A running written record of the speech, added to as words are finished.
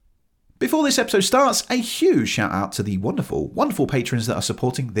Before this episode starts, a huge shout out to the wonderful, wonderful patrons that are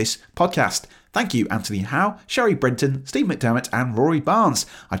supporting this podcast. Thank you, Anthony Howe, Sherry Brenton, Steve McDermott, and Rory Barnes.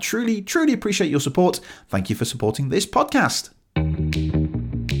 I truly, truly appreciate your support. Thank you for supporting this podcast.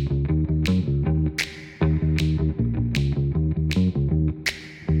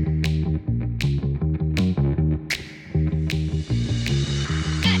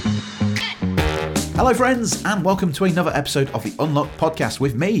 Hello friends, and welcome to another episode of the Unlocked Podcast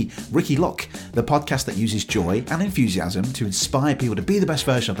with me, Ricky Locke, the podcast that uses joy and enthusiasm to inspire people to be the best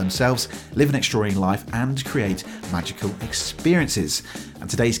version of themselves, live an extraordinary life, and create magical experiences. And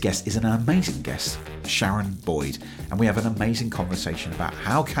today's guest is an amazing guest, Sharon Boyd, and we have an amazing conversation about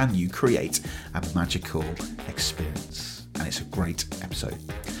how can you create a magical experience. And it's a great episode.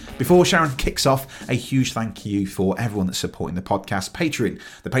 Before Sharon kicks off, a huge thank you for everyone that's supporting the podcast. Patreon.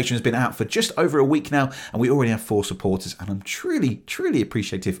 The Patreon has been out for just over a week now, and we already have 4 supporters, and I'm truly, truly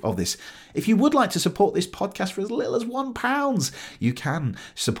appreciative of this. If you would like to support this podcast for as little as £1, you can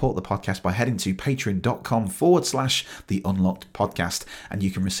support the podcast by heading to patreon.com/The Unlocked Podcast, and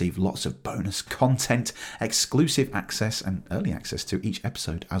you can receive lots of bonus content, exclusive access, and early access to each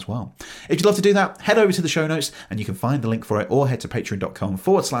episode as well. If you'd love to do that, head over to the show notes, and you can find the link for it, or head to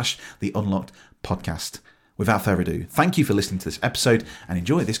patreon.com/The Unlocked Podcast. Without further ado, thank you for listening to this episode and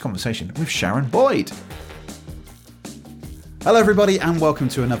enjoy this conversation with Sharon Boyd. Hello everybody and welcome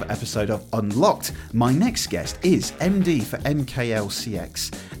to another episode of Unlocked. My next guest is MD for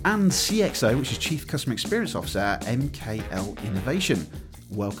CX'y and CXO, which is Chief Customer Experience Officer at MKL Innovation.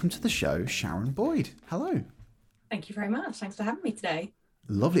 Welcome to the show, Sharon Boyd. Hello. Thank you very much. Thanks for having me today.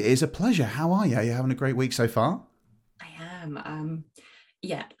 Lovely. It is a pleasure. How are you? Are you having a great week so far? I am.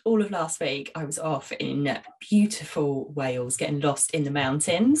 All of last week I was off in beautiful Wales, getting lost in the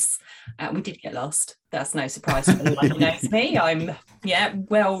mountains. We did get lost. That's no surprise to anyone who knows me. I'm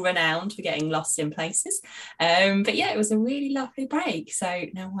well renowned for getting lost in places. It was a really lovely break. So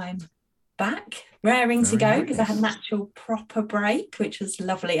now I'm back, raring to go because I had an actual proper break, which was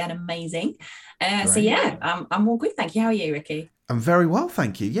lovely and amazing. I'm all good. Thank you. How are you, Ricky? I'm very well,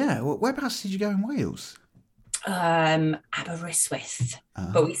 thank you. Yeah. Whereabouts did you go in Wales? Aberystwyth,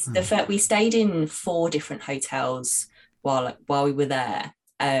 but we stayed in 4 different hotels while we were there.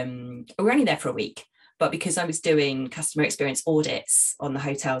 We were only there for a week, but because I was doing customer experience audits on the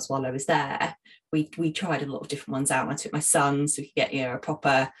hotels while I was there, we tried a lot of different ones out. I took my son so we could get a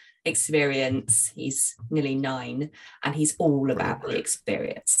proper experience. He's nearly 9 and he's all about the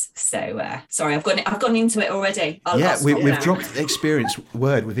experience. So sorry, I've gone into it already. We've dropped the experience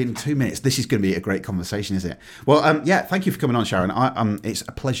word within 2 minutes. This is going to be a great conversation, isn't it? Well, thank you for coming on, Sharon. It's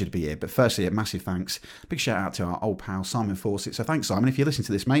a pleasure to be here. But firstly, a massive thanks, big shout out to our old pal Simon Fawcett. So thanks, Simon. If you listen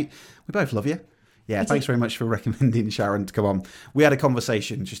to this, mate, we both love you. Yeah, thanks very much for recommending Sharon to come on. We had a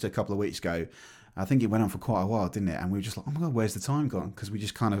conversation just a couple of weeks ago. I think it went on for quite a while, didn't it? And we were just like, oh my God, where's the time gone? Because we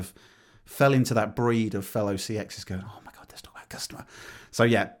just kind of fell into that breed of fellow CXs going, oh my God, let's talk about customer. So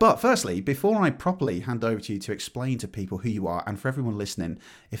but firstly, before I properly hand over to you to explain to people who you are, and for everyone listening,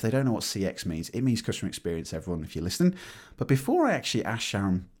 if they don't know what CX means, it means customer experience, everyone, if you're listening. But before I actually ask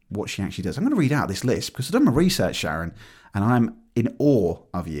Sharon what she actually does, I'm going to read out this list because I've done my research, Sharon, and I'm in awe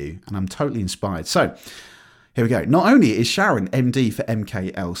of you and I'm totally inspired. So here we go. Not only is Sharon MD for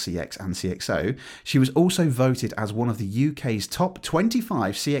MKL and CXO, she was also voted as one of the UK's top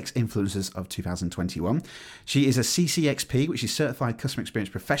 25 CX influencers of 2021. She is a CCXP, which is Certified Customer Experience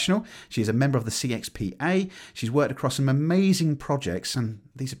Professional. She is a member of the CXPA. She's worked across some amazing projects, and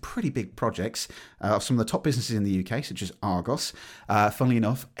these are pretty big projects, of some of the top businesses in the UK, such as Argos. Funnily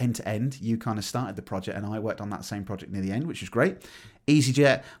enough, end to end, you kind of started the project, and I worked on that same project near the end, which was great.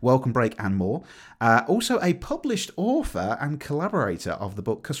 EasyJet, Welcome Break, and more. Also a published author and collaborator of the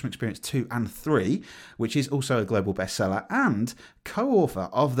book Customer Experience 2 and 3, which is also a global bestseller, and co-author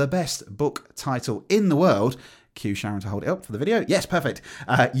of the best book title in the world. Cue Sharon to hold it up for the video. Yes, perfect.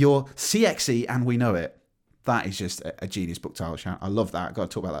 You're CX'y and We Know It. That is just a genius book title, Sharon. I love that. I've got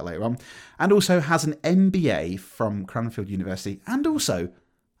to talk about that later on. And also has an MBA from Cranfield University and also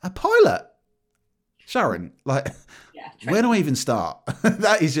a pilot. Sharon, where do I even start?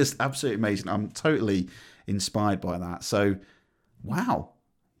 That is just absolutely amazing. I'm totally inspired by that. So, wow.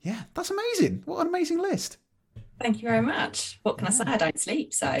 Yeah, that's amazing. What an amazing list. Thank you very much. What can I say? I don't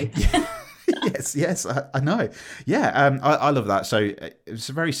sleep, so. yes, I know. Yeah, I love that. So it's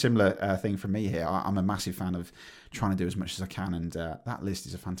a very similar thing for me here. I'm a massive fan of trying to do as much as I can, and that list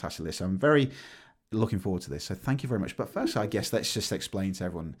is a fantastic list. So I'm very looking forward to this. So thank you very much. But first, I guess let's just explain to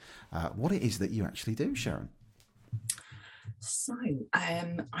everyone what it is that you actually do, Sharon. So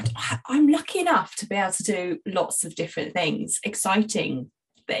I'm lucky enough to be able to do lots of different things, exciting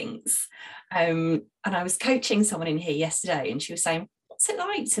things. And I was coaching someone in here yesterday, and she was saying, what's it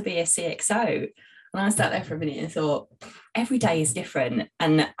like to be a CXO? And I sat there for a minute and thought, every day is different.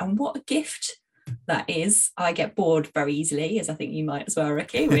 And what a gift that is. I get bored very easily, as I think you might as well,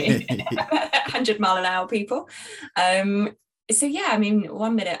 Ricky. We're 100-mile-an-hour people. So yeah, I mean,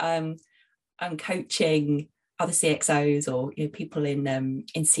 one minute I'm coaching other CXOs or people in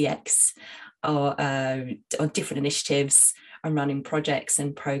CX or on different initiatives. I'm running projects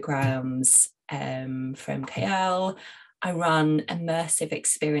and programs for MKL. I run immersive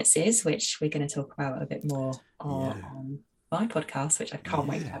experiences, which we're going to talk about a bit more on my podcast, which I can't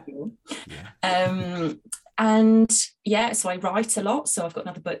wait to have you on. And yeah, so I write a lot. So I've got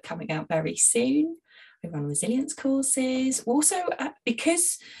another book coming out very soon. I run resilience courses. Also,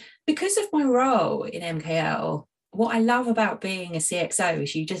 because of my role in MKL, what I love about being a CXO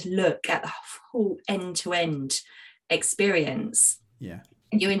is you just look at the whole end-to-end experience. Yeah.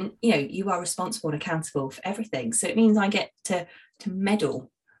 You are responsible and accountable for everything. So it means I get to meddle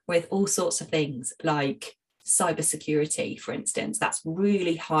with all sorts of things like cybersecurity, for instance. That's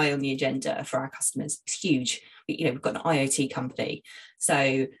really high on the agenda for our customers. It's huge. We've got an IoT company.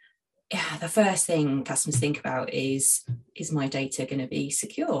 So yeah, the first thing customers think about is my data going to be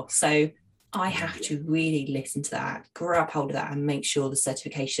secure? So I have to really listen to that, grab hold of that, and make sure the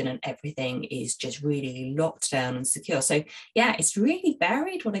certification and everything is just really locked down and secure. So yeah, it's really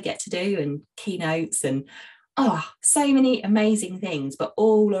varied what I get to do, and keynotes and so many amazing things, but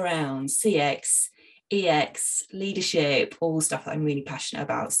all around CX, EX, leadership, all stuff that I'm really passionate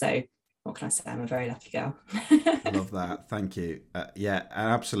about. So what can I say? I'm a very lucky girl. Love that. Thank you. Yeah,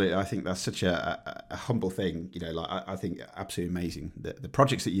 absolutely. I think that's such a humble thing. I think absolutely amazing. The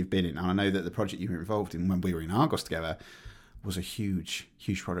projects that you've been in, and I know that the project you were involved in when we were in Argos together was a huge,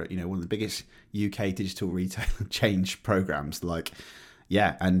 huge product. One of the biggest UK digital retail change programs.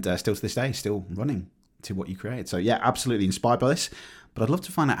 And still to this day, still running to what you created. So yeah, absolutely inspired by this. But I'd love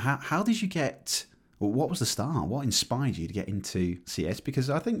to find out how did you get. Well, what was the start? What inspired you to get into CS?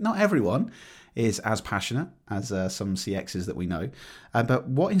 Because I think not everyone is as passionate as some CXs that we know. But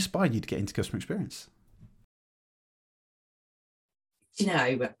what inspired you to get into customer experience?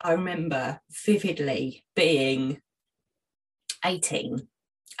 I remember vividly being 18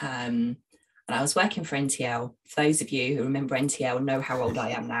 and I was working for NTL. For those of you who remember NTL know how old I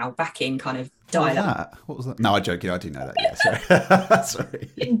am now, back in kind of dial-up. What was that? No, I'm joking. I do know that. Yeah, sorry.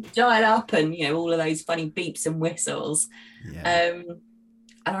 Dial-up and, all of those funny beeps and whistles. Yeah.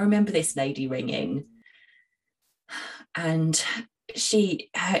 And I remember this lady ringing, and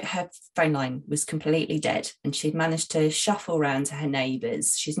her phone line was completely dead, and she'd managed to shuffle around to her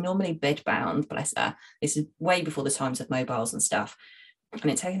neighbours. She's normally bedbound, bless her. This is way before the times of mobiles and stuff. And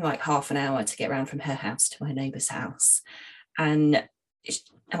it took like half an hour to get around from her house to my neighbour's house. And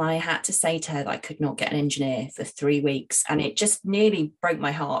I had to say to her that I could not get an engineer for 3 weeks. And it just nearly broke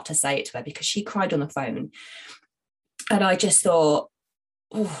my heart to say it to her, because she cried on the phone. And I just thought,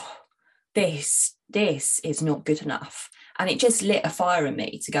 this is not good enough. And it just lit a fire in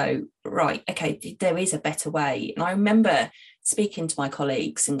me to go, right, okay, there is a better way. And I remember speaking to my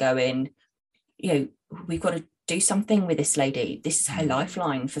colleagues and going, we've got to do something with this lady. This is her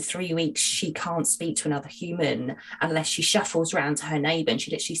lifeline. For 3 weeks, she can't speak to another human unless she shuffles around to her neighbour. And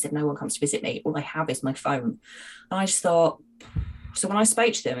she literally said, no one comes to visit me. All I have is my phone. And I just thought, so when I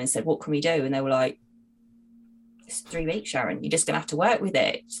spoke to them and said, what can we do? And they were like, it's 3 weeks, Sharon. You're just going to have to work with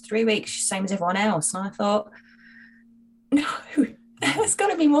it. It's 3 weeks, same as everyone else. And I thought, no, there's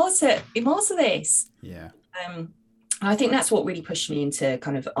got to be more to this. Yeah. And I think that's what really pushed me into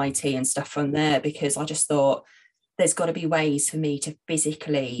kind of IT and stuff from there, because I just thought there's got to be ways for me to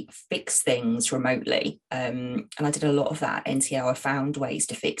physically fix things remotely. And I did a lot of that at NTL. I found ways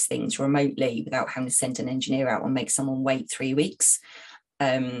to fix things remotely without having to send an engineer out and make someone wait 3 weeks.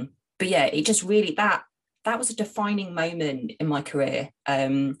 But yeah, it just really, that was a defining moment in my career.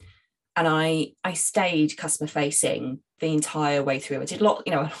 And I stayed customer facing the entire way through. I did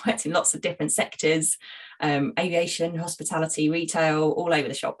I worked in lots of different sectors, aviation, hospitality, retail, all over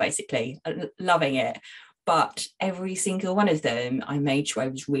the shop, basically, loving it. But every single one of them, I made sure I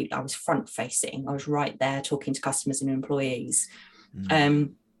was front facing. I was right there talking to customers and employees.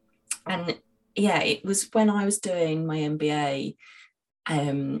 And yeah, it was when I was doing my MBA,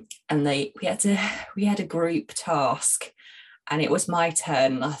 and we had a group task, and it was my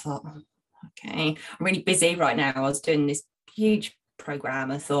turn. And I thought, okay, I'm really busy right now. I was doing this huge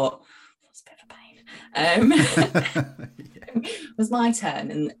program. I thought, it's a bit of a pain. It was my turn,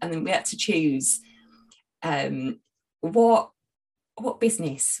 and then we had to choose what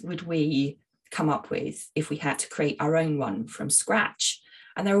business would we come up with if we had to create our own one from scratch.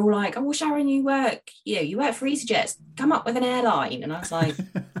 And they're all like, oh, well, Sharon, you work for EasyJet, come up with an airline. And I was like,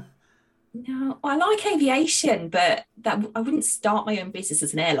 no, I like aviation, but that I wouldn't start my own business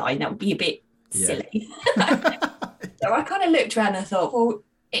as an airline. That would be a bit silly. So I kind of looked around and thought, well,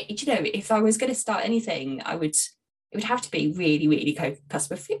 if I was going to start anything, it would have to be really, really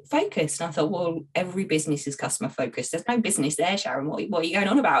customer focused. And I thought, well, every business is customer focused. There's no business there, Sharon. What are you going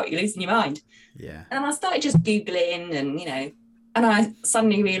on about? You're losing your mind. Yeah. And I started just Googling and I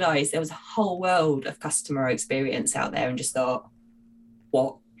suddenly realised there was a whole world of customer experience out there, and just thought,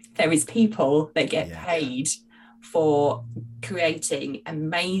 what? There is people that get paid for creating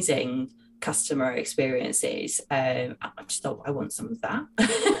amazing customer experiences. I just thought, I want some of that.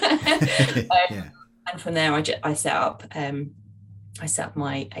 And from there, I set up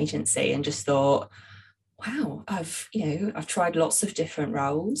my agency, and just thought, wow, I've tried lots of different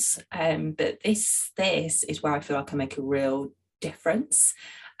roles, but this is where I feel like I make a real difference.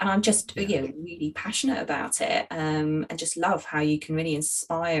 And I'm just really passionate about it, and just love how you can really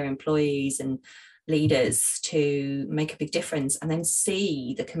inspire employees and leaders to make a big difference, and then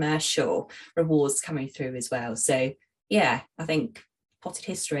see the commercial rewards coming through as well. So I think potted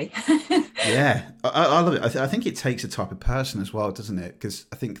history. I love it. I think it takes a type of person as well, doesn't it? Because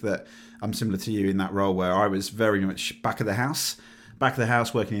I think that I'm similar to you in that role, where I was very much back of the house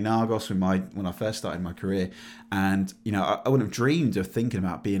working in Argos when I first started my career. And I wouldn't have dreamed of thinking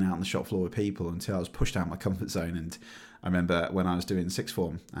about being out on the shop floor with people until I was pushed out of my comfort zone. And I remember when I was doing sixth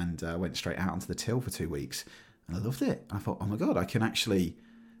form, and went straight out onto the till for 2 weeks, and I loved it. I thought, oh my God, I can actually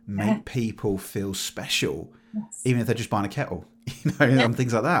make people feel special, even if they're just buying a kettle, and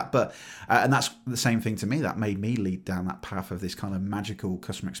things like that. But and that's the same thing to me. That made me lead down that path of this kind of magical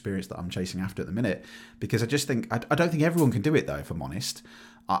customer experience that I'm chasing after at the minute. Because I just think I don't think everyone can do it, though. If I'm honest,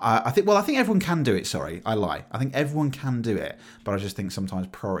 I think everyone can do it. Sorry, I lie. I think everyone can do it, but I just think sometimes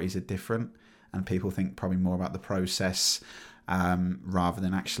priorities are different, and people think probably more about the process rather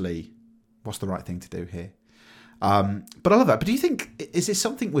than actually what's the right thing to do here. But I love that. But do you think, is there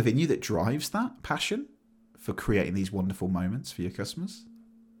something within you that drives that passion for creating these wonderful moments for your customers?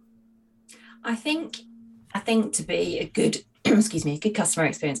 I think to be a good good customer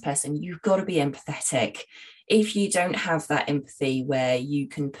experience person, you've got to be empathetic. If you don't have that empathy where you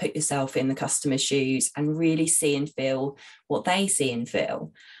can put yourself in the customer's shoes and really see and feel what they see and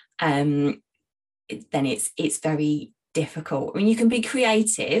feel, then it's very difficult. I mean, you can be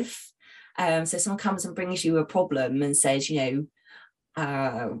creative. So someone comes and brings you a problem and says,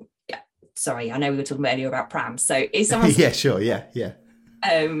 sorry, I know we were talking earlier about prams. So if someone sure, it's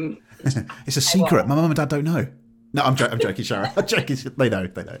a secret. My mum and dad don't know. No, I'm joking, Sharon. I'm joking. They know.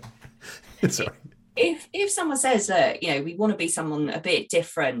 Sorry. If someone says that, we want to be someone a bit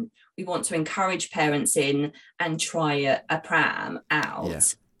different, we want to encourage parents in and try a pram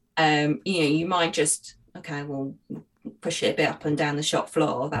out. You might just, okay, well, push it a bit up and down the shop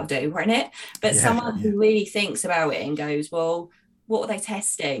floor, that'll do, won't it? But someone who really thinks about it and goes, well, what are they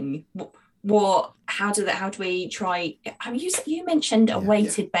testing? How do we try? I mean, you mentioned a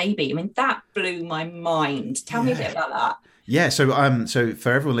weighted baby. I mean, that blew my mind. Tell me a bit about that. Yeah, so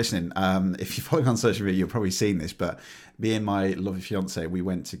for everyone listening, if you follow me on social media, you've probably seen this, but me and my lovely fiance, we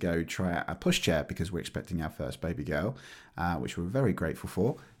went to go try out a pushchair because we're expecting our first baby girl, which we're very grateful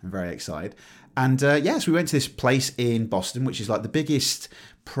for and very excited. And so we went to this place in Boston, which is like the biggest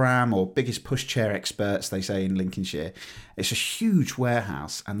pram or biggest pushchair experts, they say, in Lincolnshire. It's a huge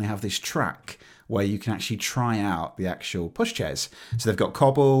warehouse, and they have this track where you can actually try out the actual pushchairs. So they've got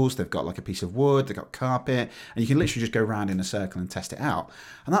cobbles, they've got like a piece of wood, they've got carpet, and you can literally just go around in a circle and test it out.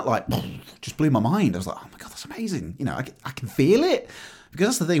 And that just blew my mind. I was like, oh my God, that's amazing. I can feel it. Because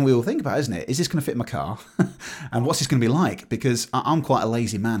that's the thing we all think about, isn't it? Is this going to fit my car? And what's this going to be like? Because I'm quite a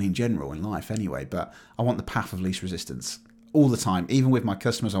lazy man in general in life anyway, but I want the path of least resistance all the time. Even with my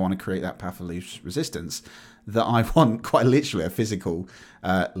customers, I want to create that path of least resistance, that I want quite literally a physical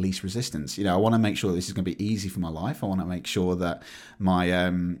least resistance. I want to make sure that this is going to be easy for my life. I want to make sure that my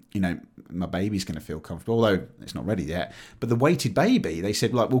my baby's going to feel comfortable, although it's not ready yet. But the weighted baby, they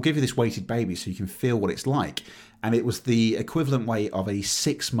said, we'll give you this weighted baby so you can feel what it's like. And it was the equivalent weight of a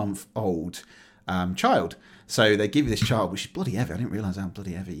 6-month-old child. So they give you this child, which is bloody heavy. I didn't realise how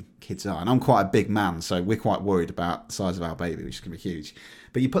bloody heavy kids are. And I'm quite a big man, so we're quite worried about the size of our baby, which is going to be huge.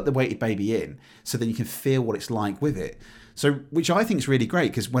 But you put the weighted baby in so that you can feel what it's like with it. So, which I think is really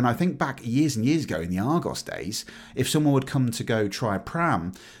great, because when I think back years and years ago in the Argos days, if someone would come to go try a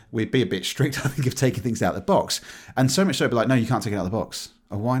pram, we'd be a bit strict, I think, of taking things out of the box. And so much so, be like, no, you can't take it out of the box.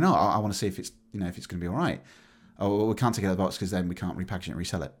 Oh, why not? I want to see if it's if it's going to be all right. Oh, well, we can't take it out of the box because then we can't repackage it and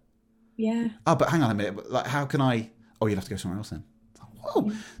resell it. Yeah. Oh, but hang on a minute. Like, how can I? Oh, you'd have to go somewhere else then.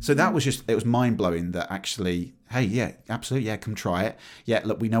 whoa. So that was just, it was mind blowing that actually, hey, yeah, absolutely, yeah, come try it. Yeah,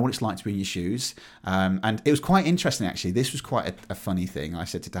 look, we know what it's like to be in your shoes. And it was quite interesting, actually. This was quite a funny thing I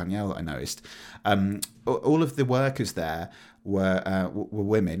said to Danielle that I noticed. All of the workers there were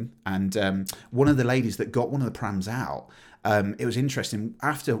women, and one of the ladies that got one of the prams out, it was interesting.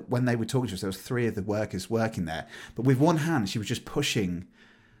 After, when they were talking to us, there was 3 of the workers working there, but with one hand she was just pushing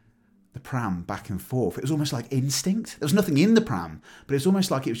the pram back and forth. It was almost like instinct. There was nothing in the pram, but it was almost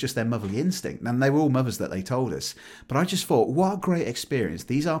like it was just their motherly instinct. And they were all mothers that they told us. But I just thought, what a great experience.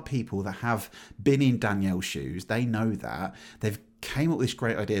 These are people that have been in Danielle's shoes. They know that. They've came up with this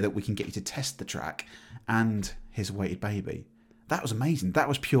great idea that we can get you to test the track and his awaited baby. That was amazing. That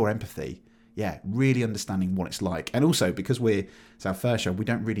was pure empathy. Yeah, really understanding what it's like. And also, because it's our first show, we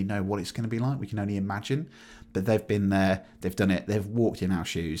don't really know what it's going to be like. We can only imagine. But they've been there, they've done it, they've walked in our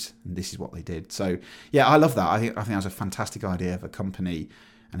shoes, and this is what they did. So, yeah, I love that. I think that was a fantastic idea of a company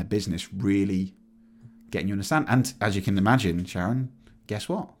and a business really getting you to understand. And as you can imagine, Sharon, guess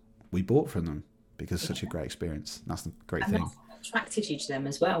what? We bought from them because it's such a great experience. That's the great thing. That attracted you to them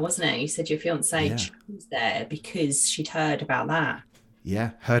as well, wasn't it? You said your fiancée chose there because she'd heard about that.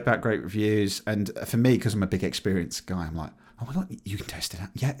 Yeah, heard about great reviews. And for me, because I'm a big experienced guy, I'm like, oh my God, you can test it out.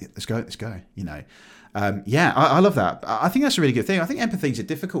 Yeah, let's go, you know. I love that. I think that's a really good thing. I think empathy is a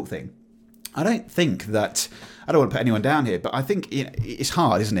difficult thing. I don't think that, I don't want to put anyone down here, but I think it's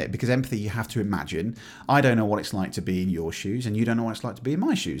hard, isn't it? Because empathy, you have to imagine. I don't know what it's like to be in your shoes, and you don't know what it's like to be in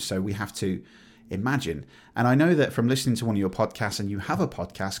my shoes. So we have to imagine. And I know that from listening to one of your podcasts, and you have a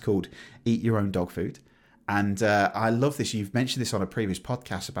podcast called Eat Your Own Dog Food. And I love this. You've mentioned this on a previous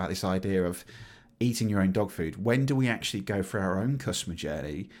podcast about this idea of eating your own dog food. When do we actually go for our own customer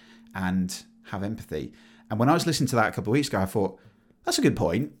journey and have empathy? And when I was listening to that a couple of weeks ago, I thought, that's a good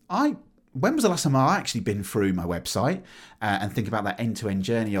point. When was the last time I actually been through my website and think about that end-to-end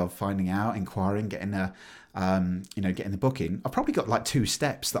journey of finding out, inquiring, getting getting the booking? I've probably got like 2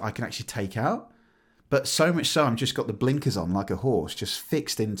 steps that I can actually take out. But so much so, I've just got the blinkers on like a horse, just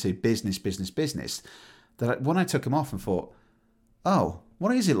fixed into business, that when I took them off and thought, oh,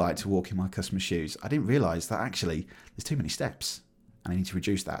 what is it like to walk in my customer's shoes? I didn't realise that actually there's too many steps. And I need to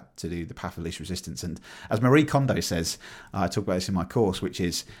reduce that to do the path of least resistance. And as Marie Kondo says, I talk about this in my course, which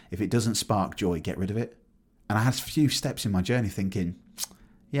is, if it doesn't spark joy, get rid of it. And I had a few steps in my journey thinking,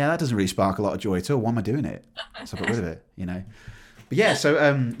 yeah, that doesn't really spark a lot of joy at all. Why am I doing it? So I got rid of it, you know. But yeah, so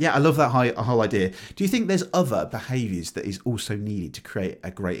I love that whole idea. Do you think there's other behaviours that is also needed to create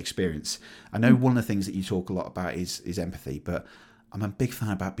a great experience? I know one of the things that you talk a lot about is empathy, but I'm a big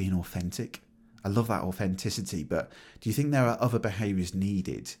fan about being authentic. I love that authenticity, but do you think there are other behaviours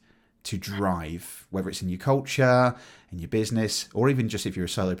needed to drive, whether it's in your culture, in your business, or even just if you're a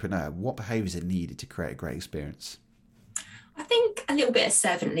solopreneur, what behaviours are needed to create a great experience? I think a little bit of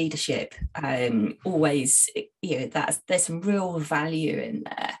servant leadership, always, there's some real value in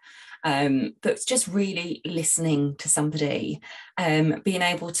there. But it's just really listening to somebody, being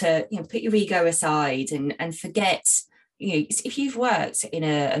able to, put your ego aside and forget, if you've worked in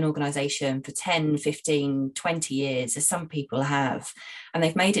an organisation for 10, 15, 20 years, as some people have, and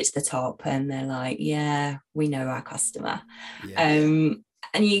they've made it to the top and they're like, yeah, we know our customer. Yeah. And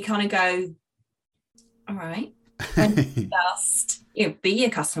you kind of go, all right, when did you last be a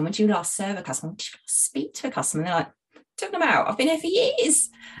customer? When did you last serve a customer? When did you last speak to a customer? And they're like, talking about, I've been here for years.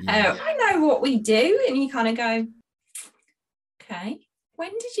 Yeah. I know what we do. And you kind of go, okay, when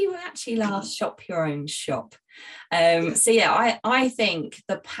did you actually last shop your own shop? I think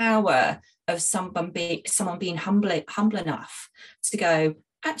the power of someone being humble enough to go,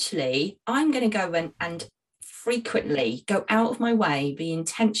 actually, I'm going to go and frequently go out of my way, be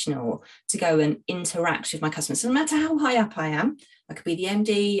intentional to go and interact with my customers. So no matter how high up I am, I could be the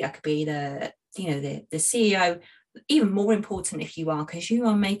MD, I could be the CEO. Even more important if you are, because you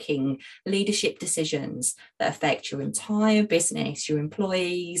are making leadership decisions that affect your entire business, your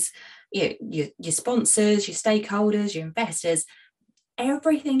employees, your sponsors, your stakeholders, your investors.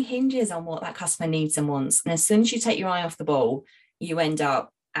 Everything hinges on what that customer needs and wants. And as soon as you take your eye off the ball, you end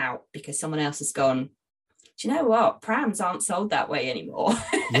up out because someone else has gone, do you know what? Prams aren't sold that way anymore.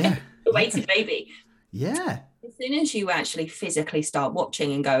 Yeah. The weighted baby. Yeah. As soon as you actually physically start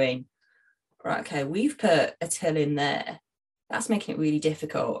watching and going, right, okay, we've put a till in there. That's making it really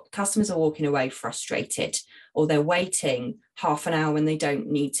difficult. Customers are walking away frustrated, or they're waiting half an hour when they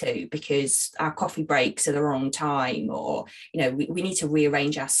don't need to because our coffee breaks are the wrong time, or we need to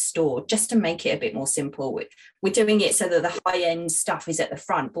rearrange our store just to make it a bit more simple. We're doing it so that the high-end stuff is at the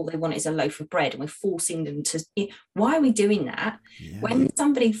front, but all they want is a loaf of bread, and we're forcing them to. Why are we doing that? Yeah. When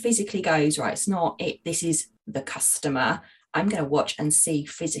somebody physically goes, right, it's not it. This is the customer. I'm going to watch and see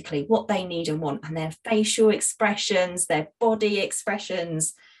physically what they need and want, and their facial expressions, their body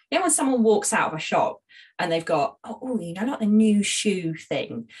expressions. You know, when someone walks out of a shop and they've got, like the new shoe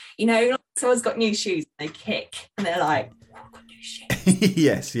thing, like someone's got new shoes, they kick and they're like, I've got new shoes.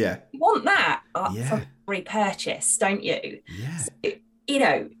 Yes, yeah. You want that for repurchase, don't you? Yeah.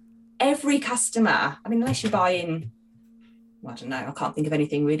 So, every customer, I mean, unless you're buying, I don't know, I can't think of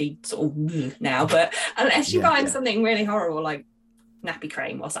anything really sort of now, but unless you're buying something really horrible like nappy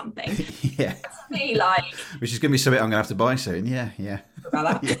cream or something, me like, which is going to be something I'm going to have to buy soon. Yeah.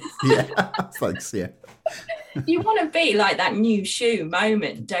 About that. Yeah. Thanks. Yeah. You want to be like that new shoe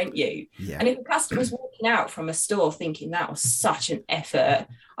moment, don't you? Yeah. And if a customer's walking out from a store thinking that was such an effort,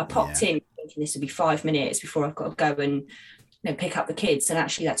 I popped in thinking this would be 5 minutes before I've got to go and pick up the kids, and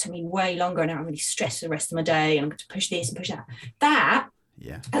actually that took me way longer, and now I'm really stressed for the rest of my day, and I'm going to push this and push that. That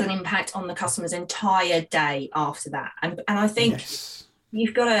has an impact on the customer's entire day after that. And I think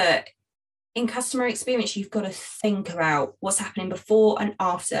you've got to, in customer experience, you've got to think about what's happening before and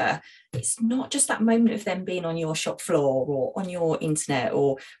after. It's not just that moment of them being on your shop floor or on your internet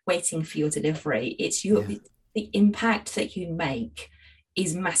or waiting for your delivery. It's the impact that you make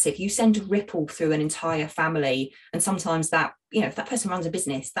is massive. You send a ripple through an entire family, and sometimes that, if that person runs a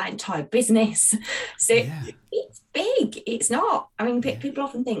business, that entire business. So it's big. It's not, I mean, people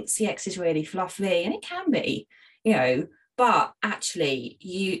often think CX is really fluffy, and it can be, but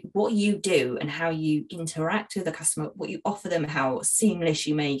actually what you do and how you interact with the customer, what you offer them, how seamless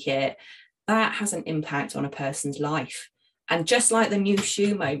you make it, that has an impact on a person's life. And just like the new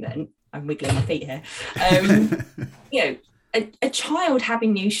shoe moment, I'm wiggling my feet here, a child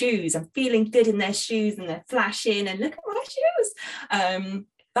having new shoes and feeling good in their shoes, and they're flashing and look at my shoes,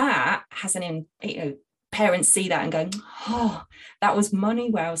 that has parents see that and go, oh, that was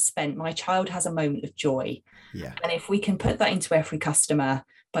money well spent. My child has a moment of joy. And if we can put that into every customer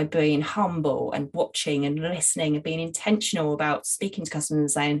by being humble and watching and listening and being intentional about speaking to customers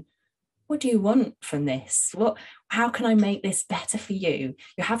and saying, what do you want from this? How can I make this better for you?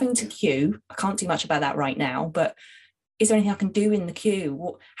 You're having to queue. I can't do much about that right now, but is there anything I can do in the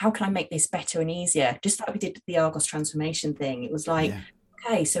queue? How can I make this better and easier? Just like we did the Argos transformation thing. It was like,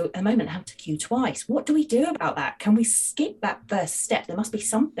 okay, so at the moment I have to queue twice. What do we do about that? Can we skip that first step? There must be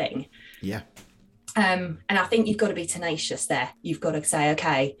something. Yeah. And I think you've got to be tenacious there. You've got to say,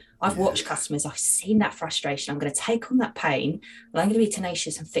 okay, I've watched customers, I've seen that frustration, I'm going to take on that pain, and I'm going to be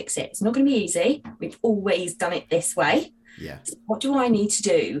tenacious and fix it. It's not going to be easy. We've always done it this way. So what do I need to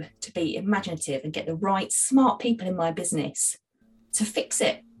do to be imaginative and get the right smart people in my business to fix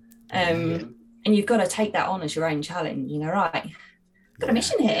it? And you've got to take that on as your own challenge. Right, I've got a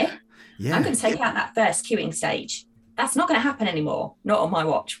mission here. I'm going to take out that first queuing stage. That's not going to happen anymore, not on my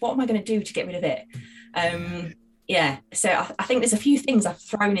watch. What am I going to do to get rid of it? So I think there's a few things I've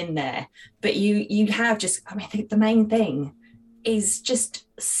thrown in there, but you have just, I think the main thing is just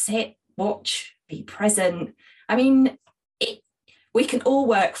sit, watch, be present. We can all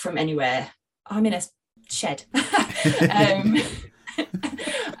work from anywhere. I'm in a shed.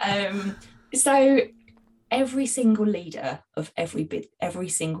 So every single leader of every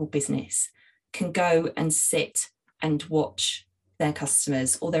single business can go and sit and watch their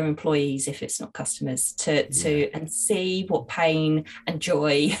customers or their employees, if it's not customers, to and see what pain and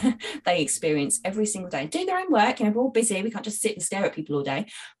joy they experience every single day. Do their own work. We're all busy. We can't just sit and stare at people all day.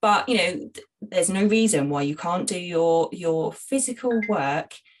 But there's no reason why you can't do your physical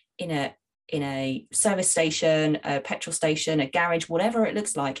work in a service station, a petrol station, a garage, whatever it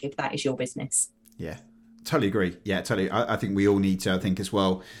looks like, if that is your business. Yeah. Totally agree. Yeah, totally. I think we all need to, I think as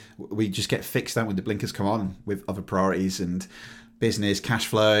well, we just get fixed out when the blinkers come on with other priorities and business, cash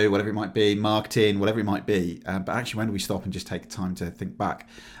flow, whatever it might be, marketing, whatever it might be. But actually, when do we stop and just take time to think back?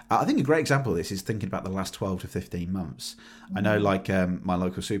 I think a great example of this is thinking about the last 12 to 15 months. I know like my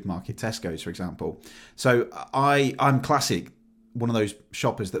local supermarket, Tesco's, for example. So I'm classic, one of those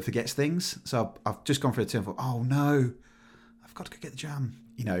shoppers that forgets things. So I've just gone for a till and thought, oh no, I've got to go get the jam,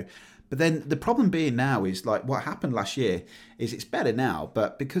 But then the problem being now is like what happened last year is it's better now,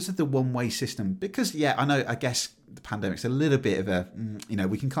 but because of the one-way system, I guess the pandemic's a little bit of a,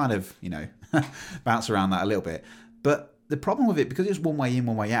 we can kind of, bounce around that a little bit. But the problem with it, because it's one way in,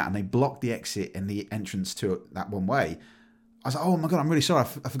 one way out, and they blocked the exit and the entrance to that one way, I was like, oh my God, I'm really sorry,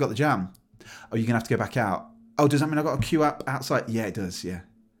 I forgot the jam. Oh, you're going to have to go back out. Oh, does that mean I've got to queue up outside? Yeah, it does, yeah.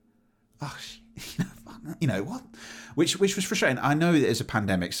 Oh, what? Which was frustrating. I know that it's a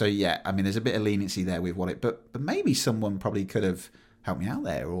pandemic, so there's a bit of leniency there with but maybe someone probably could have helped me out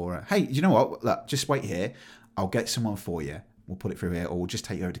there, or hey, you know what? Look, just wait here. I'll get someone for you. We'll put it through here, or we'll just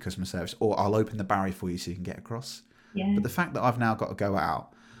take you over to customer service, or I'll open the barrier for you so you can get across. Yeah. But the fact that I've now got to go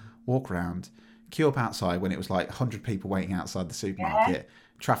out, walk around, queue up outside when it was like 100 people waiting outside the Yeah. supermarket,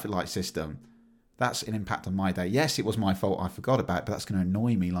 traffic light system, that's an impact on my day. Yes, it was my fault. I forgot about it, but that's going to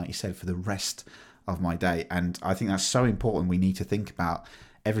annoy me, like you said, for the rest of my day. And I think that's so important. We need to think about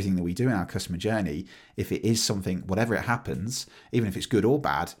everything that we do in our customer journey. If it is something, whatever it happens, even if it's good or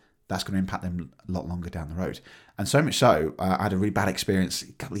bad, that's going to impact them a lot longer down the road. And so much so, I had a really bad experience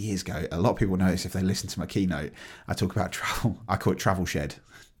a couple of years ago. A lot of people know this if they listen to my keynote. I talk about travel. I call it Travel Shed.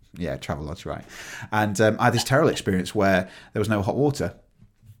 Yeah, travel lodge, right. And I had this terrible experience where there was no hot water.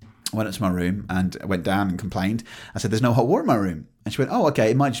 I went up to my room and went down and complained. I said, there's no hot water in my room. And she went, oh,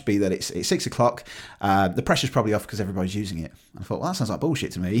 okay, it might just be that it's 6 o'clock. The pressure's probably off because everybody's using it. And I thought, well, that sounds like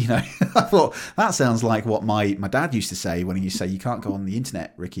bullshit to me. You know, I thought that sounds like what my dad used to say when he used to say, you can't go on the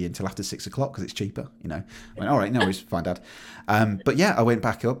internet, Ricky, until after 6 o'clock because it's cheaper. You know, I went, all right, no worries, fine, Dad. But yeah, I went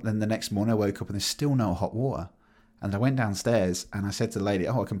back up. Then the next morning I woke up and there's still no hot water. And I went downstairs and I said to the lady,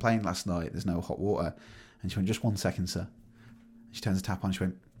 oh, I complained last night, there's no hot water. And she went, just 1 second, sir. She turns the tap on and she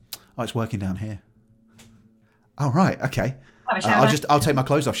went, oh, it's working down here. Oh, right, okay. I'll take my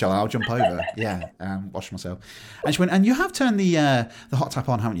clothes off, shall I? I'll jump over. Yeah, wash myself. And she went, and you have turned the hot tap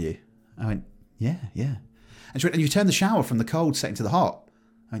on, haven't you? I went, yeah. And she went, and you turned the shower from the cold setting to the hot?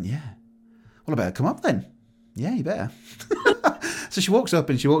 I went, yeah. Well, I better come up then. Yeah, you better. So she walks up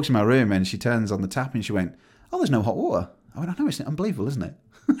and she walks in my room and she turns on the tap and she went, oh, there's no hot water. I went, I know, it's unbelievable, isn't it?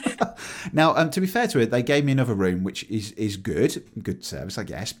 Now, to be fair to it, they gave me another room, which is good service, I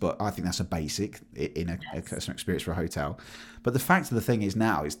guess, but I think that's a basic in a customer experience for a hotel. But the fact of the thing is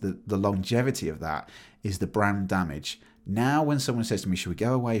now is the longevity of that is the brand damage. Now, when someone says to me, should we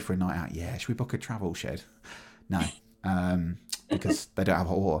go away for a night out? Yeah. Should we book a travel shed? No, because they don't have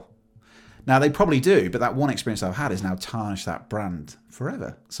hot water. Now, they probably do, but that one experience I've had is now tarnished that brand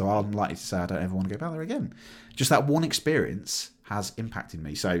forever. So I'm likely to say I don't ever want to go back there again. Just that one experience has impacted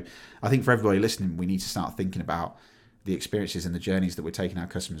me. So I think for everybody listening, we need to start thinking about the experiences and the journeys that we're taking our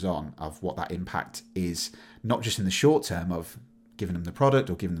customers on, of what that impact is, not just in the short term of giving them the product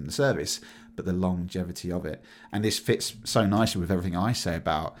or giving them the service, but the longevity of it. And this fits so nicely with everything I say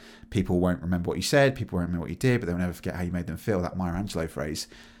about people won't remember what you said, people won't remember what you did, but they'll never forget how you made them feel, that Maya Angelou phrase.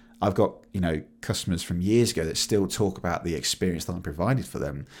 I've got, customers from years ago that still talk about the experience that I provided for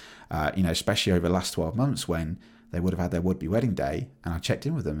them, especially over the last 12 months when they would have had their would-be wedding day and I checked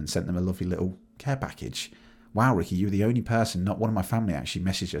in with them and sent them a lovely little care package. Wow, Ricky, you were the only person, not one of my family actually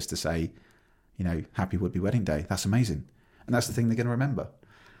messaged us to say, happy would-be wedding day. That's amazing. And that's the thing they're going to remember.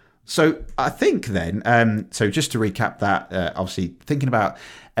 So I think then, so just to recap that, obviously thinking about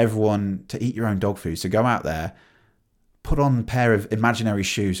everyone to eat your own dog food. So go out there, put on a pair of imaginary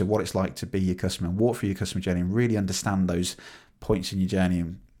shoes of what it's like to be your customer and walk through your customer journey and really understand those points in your journey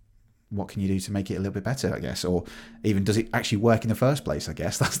and what can you do to make it a little bit better, I guess, or even does it actually work in the first place, I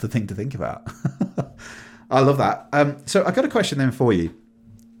guess. That's the thing to think about. I love that. So I got a question then for you,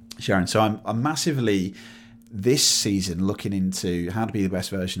 Sharon. So I'm massively this season looking into how to be the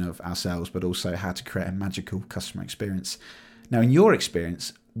best version of ourselves, but also how to create a magical customer experience. Now, in your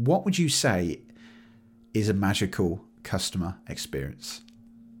experience, what would you say is a magical customer experience?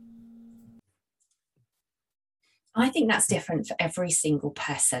 I think that's different for every single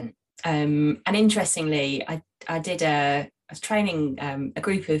person. And interestingly, I was training a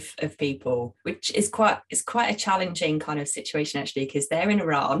group of people, which is quite a challenging kind of situation actually, because they're in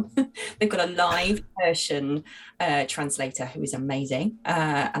Iran. They've got a live Persian translator who is amazing,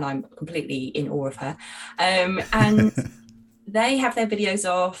 and I'm completely in awe of her. And they have their videos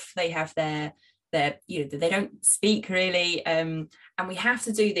off. They have their they don't speak really, and we have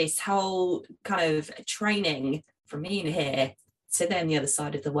to do this whole kind of training from me in here to them the other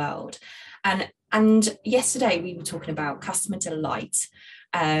side of the world. And yesterday we were talking about customer delight,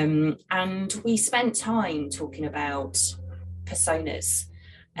 and we spent time talking about personas,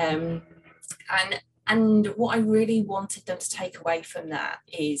 and what I really wanted them to take away from that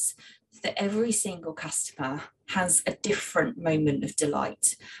is that every single customer has a different moment of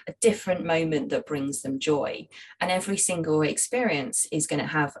delight, a different moment that brings them joy. And every single experience is going to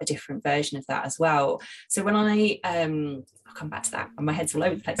have a different version of that as well. So when I'll come back to that, my head's all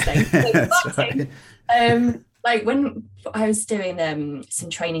over the place today. Like when I was doing some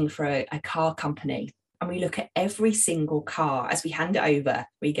training for a car company, and we look at every single car as we hand it over,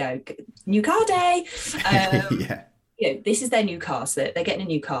 we go, new car day. Yeah. This is their new car, so they're getting a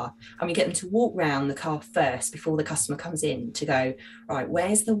new car, and we get them to walk around the car first before the customer comes in to go, right,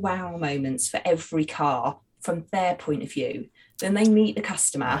 where's the wow moments for every car from their point of view? Then they meet the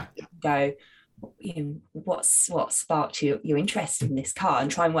customer, go, what sparked your interest in this car,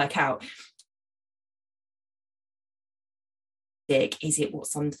 and try and work out Is it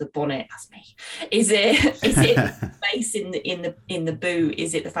what's under the bonnet? That's me. Is it space in the boot?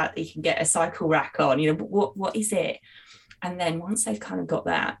 Is it the fact that you can get a cycle rack on? What is it? And then once they've kind of got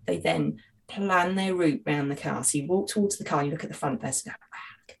that, they then plan their route around the car. So you walk towards the car, you look at the front first and go, wow,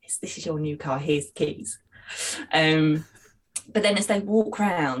 look at this. This is your new car. Here's the keys. But then as they walk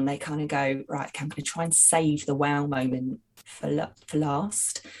around, they kind of go, right, okay, I'm going to try and save the wow moment for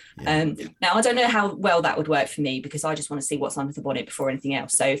last. Now, I don't know how well that would work for me, because I just want to see what's under the bonnet before anything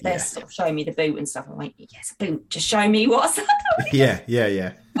else. So if they're sort of showing me the boot and stuff, I'm like, yes, boot, just show me what's under the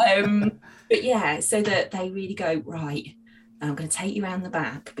bonnet. But yeah, so that they really go, right, I'm going to take you around the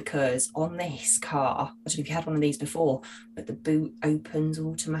back, because on this car, I don't know if you had one of these before, but the boot opens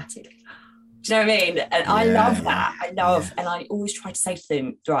automatically. Do you know what I mean? And I love that. And I always try to say to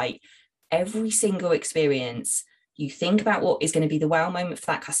them, right, every single experience, you think about what is going to be the wow moment for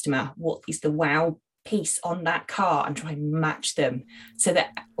that customer, what is the wow piece on that car, and try and match them, so that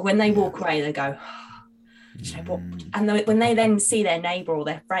when they walk away, they go, you know what? And when they then see their neighbour or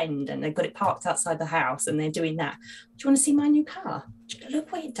their friend and they've got it parked outside the house and they're doing that, do you want to see my new car?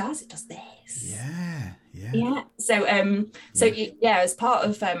 Look what it does this. So as part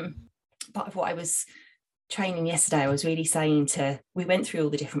of what I was training yesterday, I was really saying we went through all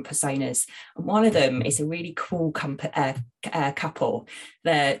the different personas, and one of them is a really cool couple.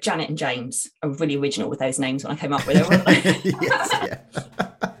 They're Janet and James. I was really original with those names when I came up with them.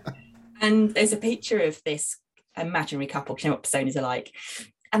 And there's a picture of this imaginary couple, you know what personas are like,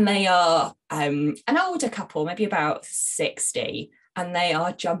 and they are an older couple, maybe about 60, and they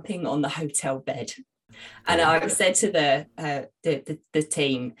are jumping on the hotel bed. And I said to the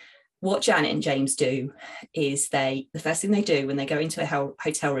team, what Janet and James do is the first thing they do when they go into a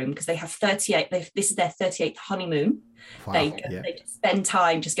hotel room, because they have 38, this is their 38th honeymoon. Wow, they just spend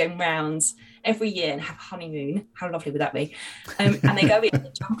time just going round every year and have a honeymoon. How lovely would that be? And they go in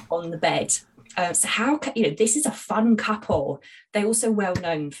and jump on the bed. So how can, this is a fun couple. They're also well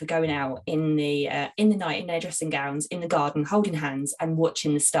known for going out in the night in their dressing gowns in the garden, holding hands and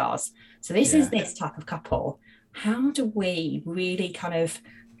watching the stars. So this is this type of couple. How do we really kind of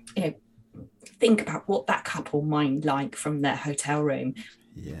think about what that couple might like from their hotel room?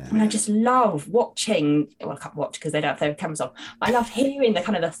 And I just love watching, well, I can't watch because they don't have their cameras on, but I love hearing the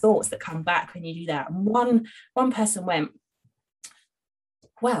kind of the thoughts that come back when you do that. And one person went,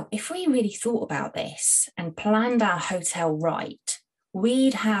 well, if we really thought about this and planned our hotel right,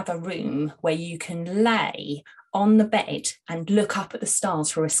 we'd have a room where you can lay on the bed and look up at the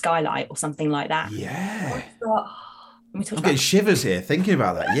stars through a skylight or something like that. I'm getting shivers here thinking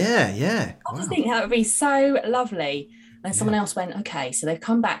about that. I just think that would be so lovely. And someone else went, okay, so they've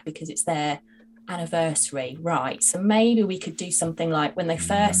come back because it's their anniversary, right? So maybe we could do something like when they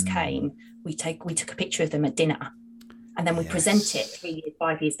first came, we took a picture of them at dinner, and then we present it 3 years,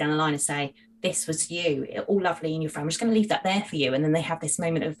 5 years down the line and say, this was you, all lovely in your frame. We're just going to leave that there for you. And then they have this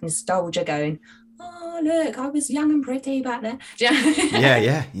moment of nostalgia going, oh, look, I was young and pretty back then. Yeah.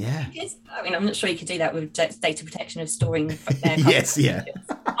 I mean, I'm not sure you could do that with data protection of storing. I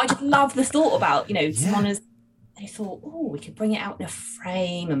just love the thought about, someone has, they thought, oh, we could bring it out in a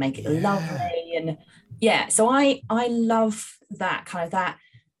frame and make it lovely. And so I love that kind of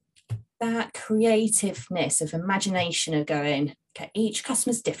that creativeness of imagination of going, okay, each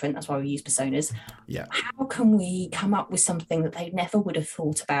customer's different. That's why we use personas. How can we come up with something that they never would have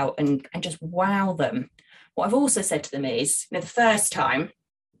thought about and just wow them? What I've also said to them is, the first time,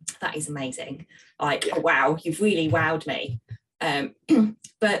 that is amazing. Like, oh, wow, you've really wowed me.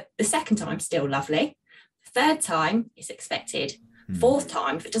 But the second time, still lovely. Third time is expected. Fourth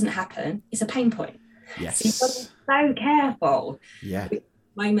time, if it doesn't happen, it's a pain point. So you've got to be so careful. With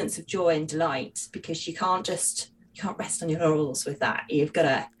moments of joy and delight, because you can't rest on your laurels with that. You've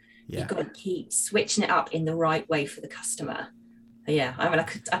got to keep switching it up in the right way for the customer. I mean, I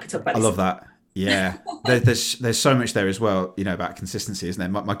could talk about this. I love that. There's so much there as well, about consistency, isn't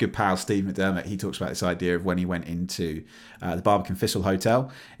there? My good pal Steve McDermott, he talks about this idea of when he went into the Barbican Thistle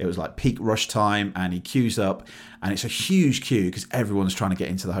Hotel. It was like peak rush time, and he queues up, and it's a huge queue because everyone's trying to get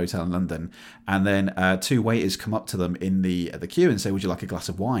into the hotel in London. And then two waiters come up to them in the queue and say, "Would you like a glass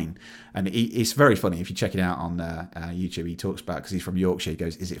of wine?" And it's very funny if you check it out on YouTube. He talks about, because he's from Yorkshire, he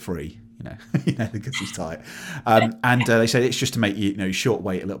goes, "Is it free?" Because he's tight. And they say it's just to make short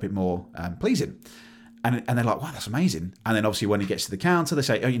wait a little bit more pleasing. And they're like, wow, that's amazing. And then obviously when he gets to the counter, they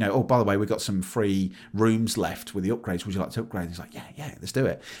say, oh, by the way, we've got some free rooms left with the upgrades. Would you like to upgrade? And he's like, yeah, let's do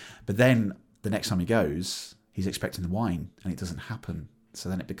it. But then the next time he goes, he's expecting the wine, and it doesn't happen. So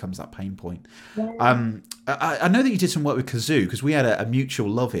then it becomes that pain point. Yeah. I know that you did some work with Kazoo, because we had a mutual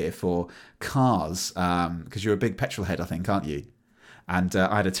love here for cars, because you're a big petrol head, I think, aren't you? And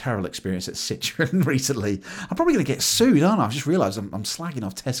I had a terrible experience at Citroen recently. I'm probably going to get sued, aren't I? I've just realised I'm slagging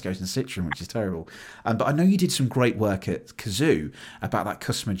off Tesco's and Citroen, which is terrible. But I know you did some great work at Kazoo about that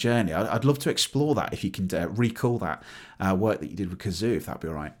customer journey. I'd love to explore that, if you can recall that work that you did with Kazoo, if that'd be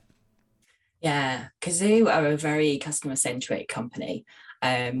all right. Yeah, Kazoo are a very customer-centric company.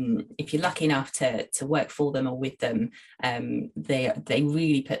 If you're lucky enough to work for them or with them, they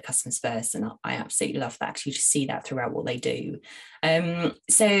really put customers first, and I absolutely love that. Actually, to see that throughout what they do.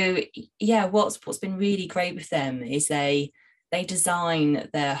 So yeah, what's been really great with them is they design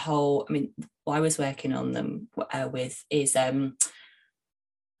their whole. I mean, what I was working on them with is their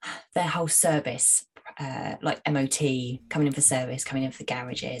whole service. Like MOT, coming in for service, coming in for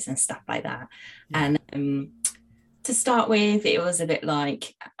garages and stuff like that. Yeah. And to start with, it was a bit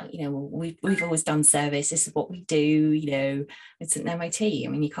like, we've always done service. This is what we do. It's an MOT. I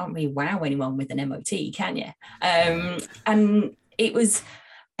mean, you can't really wow anyone with an MOT, can you? And it was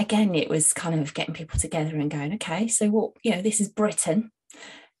kind of getting people together and going, okay, so what? This is Britain.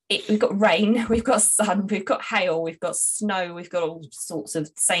 We've got rain, we've got sun, we've got hail, we've got snow, we've got all sorts of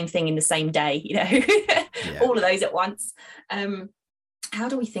same thing in the same day, all of those at once. How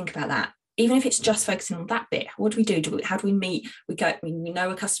do we think about that? Even if it's just focusing on that bit, what do we do? How do we meet? We know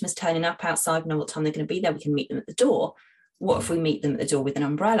a customer's turning up outside, we know what time they're going to be there, we can meet them at the door. What if we meet them at the door with an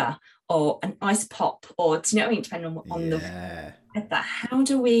umbrella or an ice pop, or do you know what I mean? Depending on the how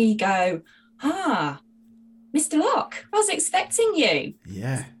do we go, Mr. Locke, I was expecting you.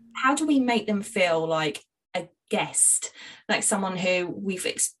 Yeah. How do we make them feel like a guest, like someone who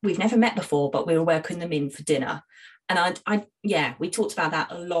we've never met before, but we were welcoming them in for dinner? And we talked about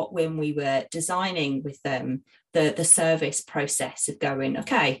that a lot when we were designing with them the service process of going,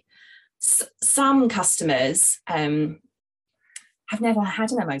 okay, some customers have never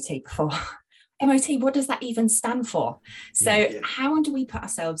had an MOT before. MOT, what does that even stand for? So how do we put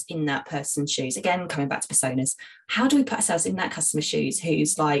ourselves in that person's shoes? Again, coming back to personas, how do we put ourselves in that customer's shoes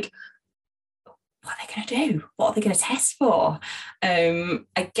who's like, what are they going to do? What are they going to test for?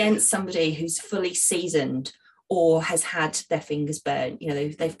 Against somebody who's fully seasoned or has had their fingers burnt.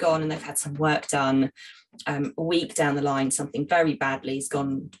 They've gone and they've had some work done. A week down the line, something very badly has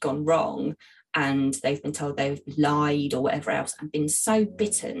gone wrong, and they've been told they've lied or whatever else, and been so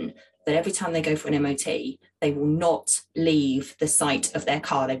bitten that every time they go for an MOT, they will not leave the sight of their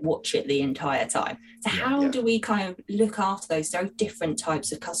car. They watch it the entire time. So how do we kind of look after those very different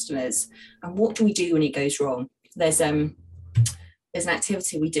types of customers? And what do we do when it goes wrong? There's an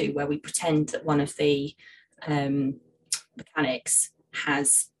activity we do where we pretend that one of the mechanics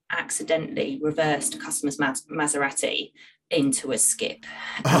has accidentally reversed a customer's Maserati into a skip.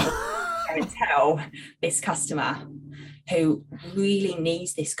 And tell this customer who really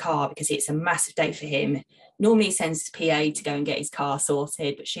needs this car because it's a massive day for him. Normally he sends his PA to go and get his car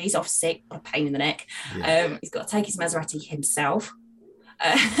sorted, but she's off sick, a pain in the neck. He's got to take his Maserati himself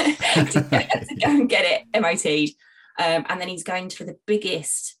to go and get it MOT'd. And then he's going for the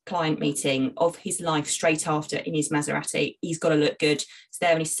biggest client meeting of his life straight after in his Maserati. He's got to look good. He's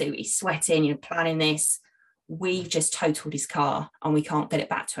there in his suit, he's sweating, planning this. We've just totaled his car and we can't get it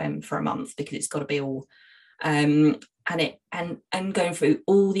back to him for a month because it's got to be all and going through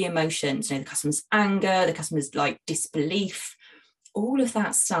all the emotions, the customer's anger, the customer's like disbelief, all of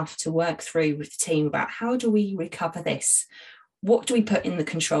that stuff to work through with the team about how do we recover this? What do we put in the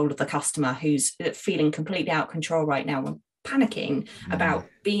control of the customer who's feeling completely out of control right now and panicking about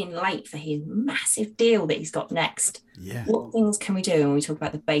being late for his massive deal that he's got next? What things can we do? And we talk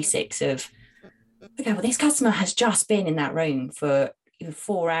about the basics of, okay, well, this customer has just been in that room for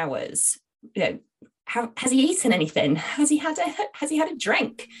 4 hours. Has he eaten anything? Has he had a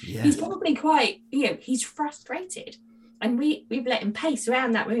drink? He's probably quite, he's frustrated. And we've let him pace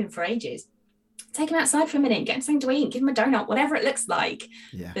around that room for ages. Take him outside for a minute, get him something to eat, give him a donut, whatever it looks like.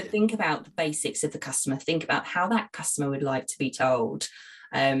 But think about the basics of the customer. Think about how that customer would like to be told.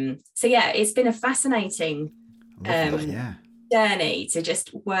 It's been a fascinating journey to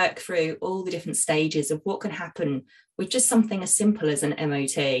just work through all the different stages of what can happen with just something as simple as an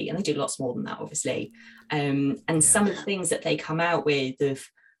MOT, and they do lots more than that, obviously. Some of the things that they come out with of,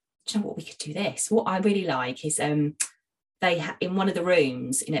 do you know what, we could do this. What I really like is they in one of the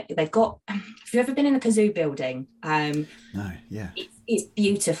rooms, they've got. Have you ever been in a Kazoo building? No, it's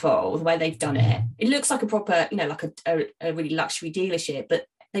beautiful the way they've done it. It looks like a proper, like a really luxury dealership, but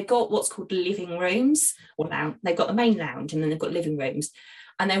they've got what's called living rooms or lounge. They've got the main lounge and then they've got living rooms,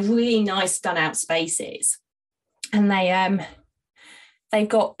 and they're really nice done out spaces. And they've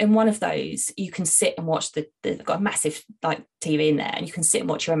got in one of those, you can sit and watch they've got a massive like TV in there, and you can sit and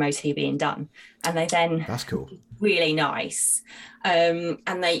watch your MOT being done. And they then That's cool. Really nice. And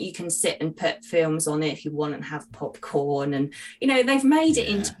you can sit and put films on it if you want and have popcorn, and they've made it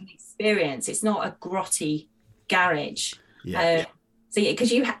into an experience. It's not a grotty garage. So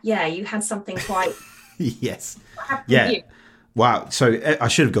because you had something quite yes. Wow. So I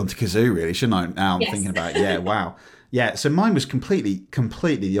should have gone to Kazoo, really, shouldn't I? Now I'm thinking about it. Yeah. Wow. Yeah. So mine was completely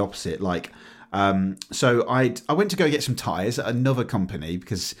the opposite. Like, so I went to go get some tyres at another company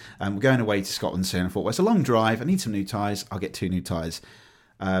because we're going away to Scotland soon. I thought, well, it's a long drive. I need some new tyres. I'll get 2 new tyres.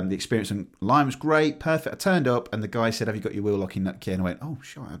 The experience online was great, perfect. I turned up and the guy said, "Have you got your wheel locking nut key?" And I went, "Oh,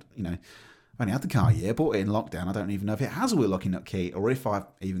 sure. I've only had the car a year, bought it in lockdown. I don't even know if it has a wheel locking nut key or if I've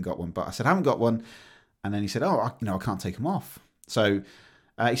even got one." But I said, "I haven't got one." And then he said, "Oh, I can't take them off." So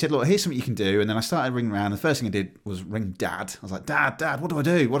he said, "Look, here's something you can do." And then I started ringing around. The first thing I did was ring Dad. I was like, Dad, what do I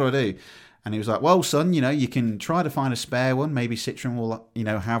do? What do I do? And he was like, "Well, son, you can try to find a spare one. Maybe Citroen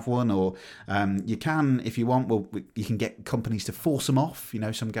will, have one, or you can, if you want, you can get companies to force them off.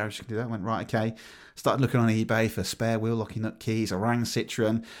 Some garages can do that." I went, "Right, okay." Started looking on eBay for spare wheel locking nut keys. I rang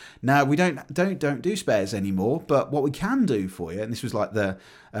Citroen. Now we don't do spares anymore, but what we can do for you, and this was like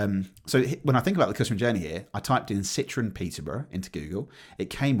so when I think about the customer journey here, I typed in Citroen Peterborough into Google.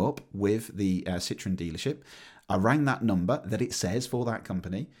 It came up with the Citroen dealership. I rang that number that it says for that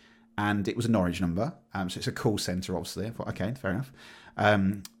company. And it was a Norwich number, so it's a call centre, obviously. I thought, okay, fair enough.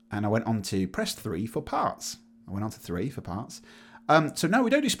 And I went on to press 3 for parts. So no, we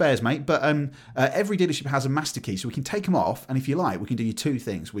don't do spares, mate, but every dealership has a master key, so we can take them off, and if you like, we can do you 2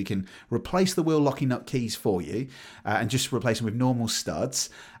 things. We can replace the wheel locking nut keys for you, and just replace them with normal studs.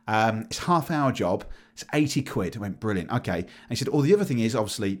 It's a half-hour job. It's 80 quid. I went, brilliant. Okay. And he said, the other thing is,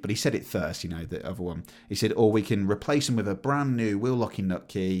 obviously, but he said it first, the other one. He said, we can replace them with a brand new wheel locking nut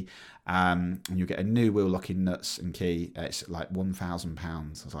key, and you'll get a new wheel locking nuts and key. It's like £1,000.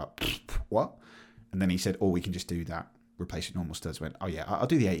 I was like, what? And then he said, we can just do that. Replace your normal studs. I went, oh yeah, I'll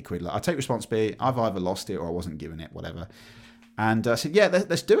do the 80 quid. I'll take responsibility. I've either lost it or I wasn't given it, whatever. And I said, yeah,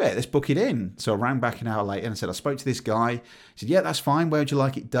 let's do it. Let's book it in. So I rang back an hour later and I said, I spoke to this guy. He said, yeah, that's fine. Where would you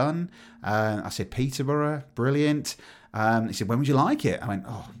like it done? I said, Peterborough. Brilliant. He said, when would you like it? I went,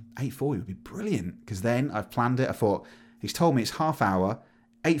 8:40 would be brilliant. Because then I've planned it. I thought, he's told me it's half hour,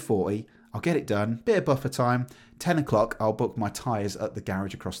 8:40. I'll get it done. Bit of buffer time. 10 o'clock, I'll book my tyres at the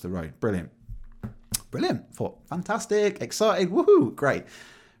garage across the road. Brilliant. Thought, fantastic. Excited. Woohoo. Great.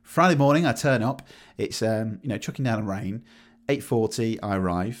 Friday morning, I turn up. It's, chucking down rain. 8:40, I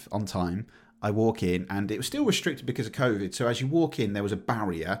arrive on time. I walk in, and it was still restricted because of COVID. So as you walk in, there was a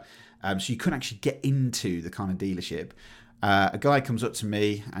barrier, so you couldn't actually get into the kind of dealership. A guy comes up to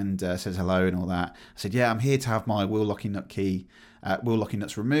me and says hello and all that. I said, yeah, I'm here to have my wheel locking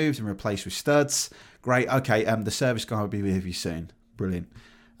nuts removed and replaced with studs. Great. Okay. The service guy will be with you soon. Brilliant.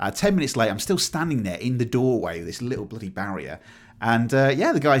 10 minutes later, I'm still standing there in the doorway with this little bloody barrier. And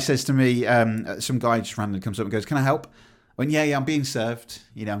the guy says to me, some guy just randomly comes up and goes, can I help? I went, yeah, I'm being served.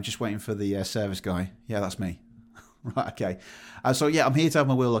 I'm just waiting for the service guy. Yeah, that's me. Right, okay. So, I'm here to have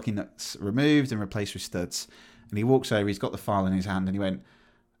my wheel locking nuts removed and replaced with studs. And he walks over, he's got the file in his hand, and he went,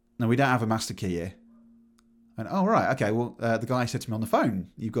 no, we don't have a master key here. I went, oh, right, okay. Well, the guy said to me on the phone,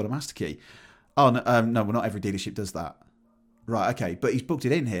 you've got a master key. Oh, no, well, not every dealership does that. Right, okay, but he's booked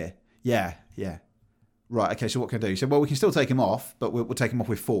it in here. Yeah. Right, okay, so what can I do? He said, well, we can still take him off, but we'll take him off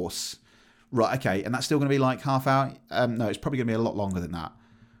with force. Right, okay, and that's still going to be like half hour? No, it's probably going to be a lot longer than that.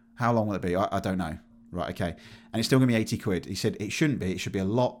 How long will it be? I don't know. Right, okay. And it's still going to be 80 quid. He said, it shouldn't be. It should be a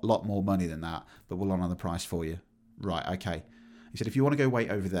lot more money than that, but we'll honour the price for you. Right, okay. He said, if you want to go wait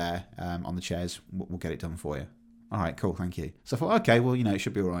over there on the chairs, we'll get it done for you. All right, cool, thank you. So I thought, okay, well, it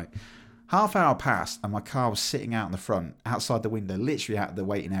should be all right. Half hour passed and my car was sitting out in the front, outside the window, literally out of the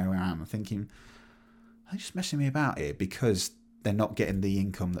waiting area where I am. I'm thinking, are they just messing me about here because they're not getting the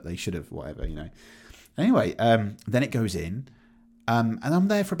income that they should have, whatever, Anyway, then it goes in, and I'm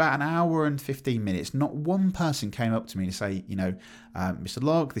there for about an hour and 15 minutes. Not one person came up to me to say, Mr.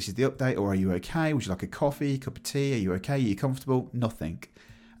 Log, this is the update, or are you okay? Would you like a coffee, cup of tea? Are you okay? Are you comfortable? Nothing.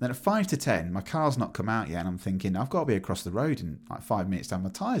 And then at 5 to 10, my car's not come out yet, and I'm thinking, I've got to be across the road in like 5 minutes to have my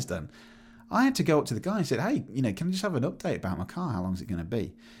tyres done. I had to go up to the guy and said, hey, can I just have an update about my car? How long is it going to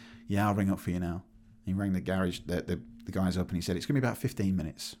be? Yeah, I'll ring up for you now. He rang the garage, the guys up, and he said, it's going to be about 15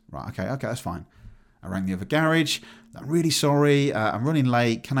 minutes. Right, okay, that's fine. I rang the other garage. I'm really sorry. I'm running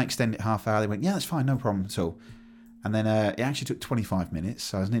late. Can I extend it half hour? They went, yeah, that's fine. No problem at all. And then it actually took 25 minutes,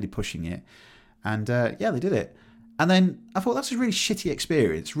 so I was nearly pushing it. And they did it. And then I thought, that's a really shitty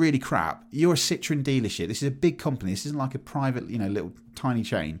experience, really crap. You're a Citroen dealership. This is a big company. This isn't like a private, little tiny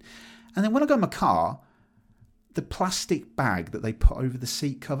chain. And then when I got in my car, the plastic bag that they put over the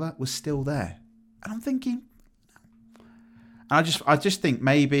seat cover was still there. And I'm thinking, I just think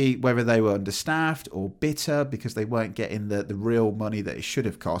maybe whether they were understaffed or bitter because they weren't getting the real money that it should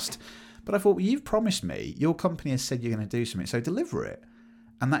have cost. But I thought, well, you've promised me, your company has said you're going to do something, so deliver it.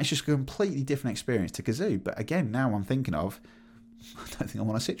 And that is just a completely different experience to Kazoo. But again, now I'm thinking of, I don't think I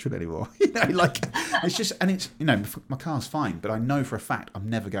want a Citroen anymore. It's just, and it's, my car's fine, but I know for a fact I'm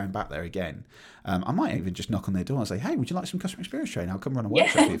never going back there again. I might even just knock on their door and say, hey, would you like some customer experience training? I'll come run a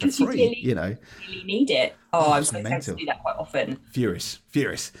workshop for you for free, really need it. I'm so mental. to do that quite often. Furious.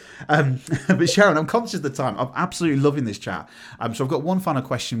 But Sharon, I'm conscious of the time. I'm absolutely loving this chat. So I've got one final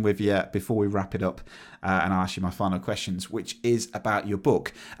question with you before we wrap it up, and I'll ask you my final questions, which is about your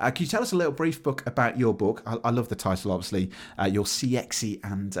book. Can you tell us a little brief book about your book? I love the title, obviously. Your CX'y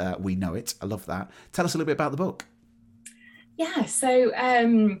and We Know It. I love that. Tell us a little bit about the book. Yeah, so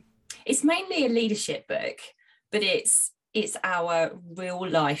it's mainly a leadership book, but it's our real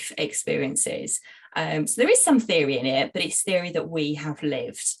life experiences. So there is some theory in it, but it's theory that we have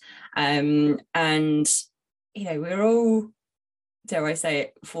lived. And, we're all, dare I say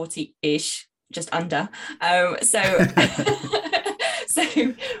it, 40-ish, just under. So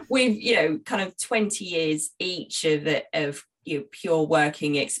we've, kind of 20 years each of pure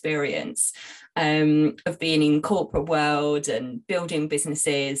working experience of being in corporate world and building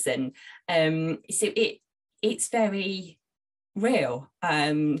businesses, and so it's very real.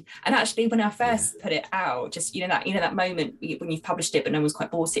 And actually, when I first put it out, just that moment when you've published it but no one's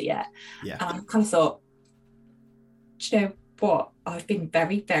quite bought it yet, and I kind of thought, do you know what, I've been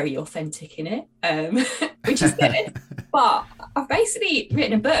very, very authentic in it, which is good. But I've basically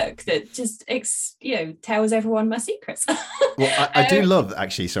written a book that just tells everyone my secrets. Well, I do love,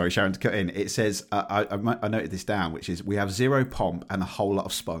 actually, sorry, Sharon, to cut in. It says, I noted this down, which is, we have zero pomp and a whole lot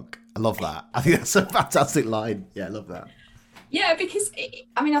of spunk. I love that. I think that's a fantastic line. Yeah, I love that. Yeah, because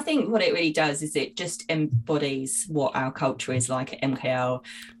I think what it really does is it just embodies what our culture is like at MKL.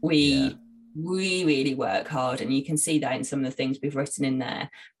 We really work hard, and you can see that in some of the things we've written in there,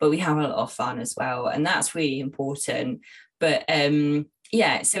 but we have a lot of fun as well, and that's really important. But so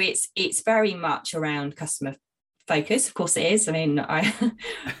it's very much around customer focus. Of course it is.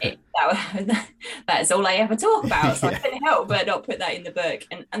 That's all I ever talk about, so I couldn't help but not put that in the book,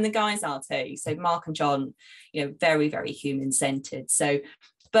 and the guys are too. So Mark and John, very, very human centered. So,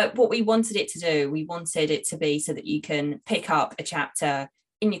 but what we wanted it to do, we wanted it to be so that you can pick up a chapter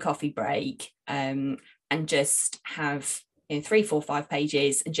in your coffee break, and just have 3, 4, 5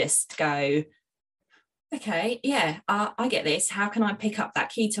 pages and just go, okay, I get this. How can I pick up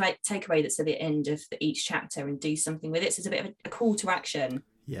that key takeaway that's at the end of each chapter and do something with it? So it's a bit of a call to action.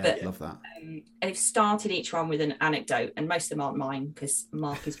 Yeah, love that. And I've started each one with an anecdote, and most of them aren't mine because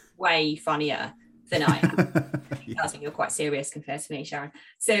Mark is way funnier than I am. I think you're quite serious compared to me, Sharon.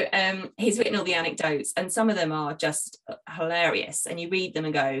 So he's written all the anecdotes, and some of them are just hilarious, and you read them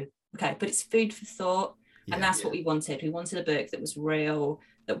and go, okay, but it's food for thought. And that's what we wanted. We wanted a book that was real,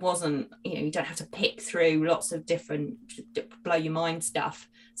 that wasn't, you don't have to pick through lots of different blow your mind stuff,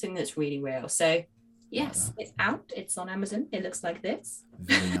 something that's really real. So yes, it's out, it's on Amazon, it looks like this.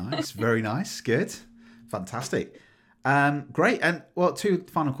 Very nice, good, fantastic. Great. And well, 2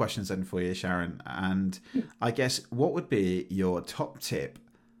 final questions then for you, Sharon. And I guess, what would be your top tip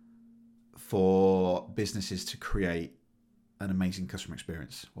for businesses to create an amazing customer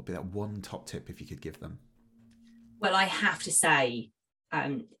experience? What would be that one top tip if you could give them? Well, I have to say,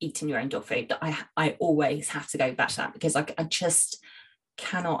 eating your own dog food. I always have to go back to that, because I just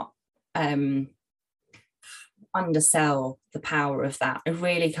cannot undersell the power of that. I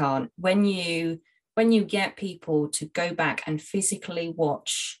really can't. When you get people to go back and physically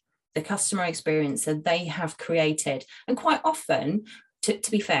watch the customer experience that they have created, and quite often,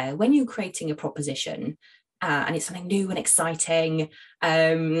 to be fair, when you're creating a proposition, and it's something new and exciting, you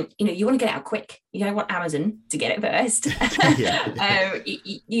want to get it out quick. You don't want Amazon to get it first.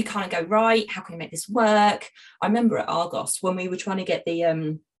 You kind of go, right, how can we make this work? I remember at Argos when we were trying to get the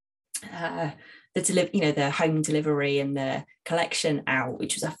home delivery and the collection out,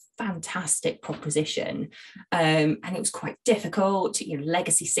 which was a fantastic proposition, and it was quite difficult,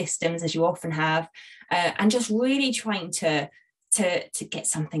 legacy systems, as you often have, and just really trying to get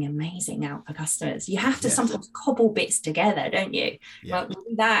something amazing out for customers. You have to sometimes cobble bits together, don't you? Well, we'll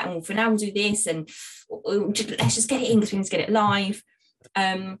do that, and for now we'll do this, and let's just get it in because we need to get it live.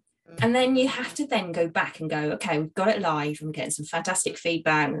 And then you have to then go back and go, okay, we've got it live and we're getting some fantastic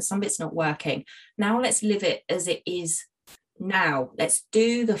feedback and some bits not working. Now let's live it as it is now. Let's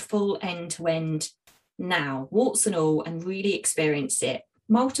do the full end-to-end now, warts and all, and really experience it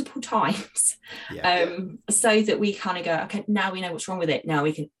multiple times. So that we kind of go, okay, now we know what's wrong with it. Now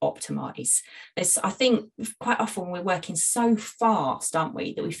we can optimize. I think quite often we're working so fast, aren't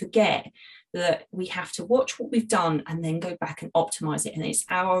we, that we forget that we have to watch what we've done and then go back and optimize it. And it's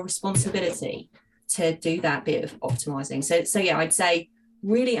our responsibility to do that bit of optimizing. So yeah, I'd say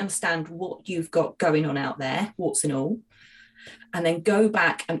really understand what you've got going on out there, warts and all, and then go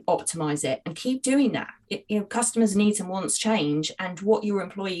back and optimize it and keep doing that. Customers' needs and wants change, and what your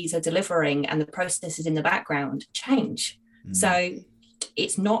employees are delivering and the processes in the background change. So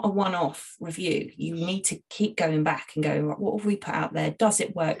it's not a one-off review. You need to keep going back and going, what have we put out there? Does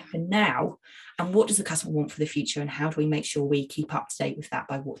it work for now? And what does the customer want for the future? And how do we make sure we keep up to date with that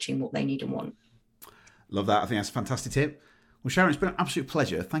by watching what they need and want? Love that. I think that's a fantastic tip. Well, Sharon, it's been an absolute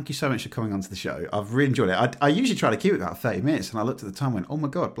pleasure. Thank you so much for coming onto the show. I've really enjoyed it. I usually try to keep it about 30 minutes, and I looked at the time and went, oh my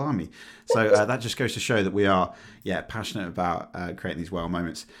God, blimey. So that just goes to show that we are, passionate about creating these wow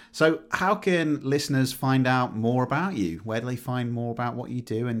moments. So how can listeners find out more about you? Where do they find more about what you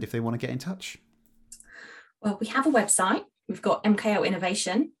do, and if they want to get in touch? Well, we have a website. We've got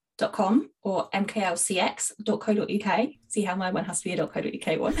mklinnovation.com or mklcx.co.uk. See how my one has to be a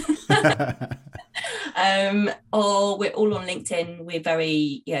 .co.uk one. Or we're all on LinkedIn.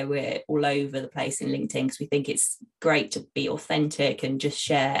 We're all over the place in LinkedIn because we think it's great to be authentic and just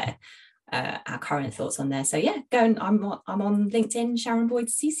share our current thoughts on there. So yeah, go and I'm on LinkedIn, Sharon Boyd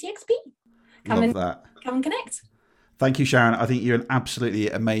CX'y. Come and connect. Thank you, Sharon. I think you're an absolutely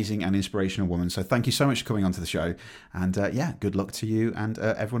amazing and inspirational woman. So thank you so much for coming onto the show. And good luck to you and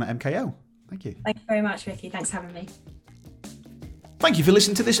everyone at MKL. Thank you. Thank you very much, Vicky. Thanks for having me. Thank you for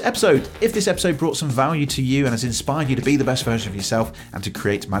listening to this episode. If this episode brought some value to you and has inspired you to be the best version of yourself and to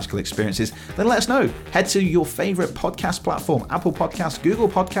create magical experiences, then let us know. Head to your favourite podcast platform, Apple Podcasts, Google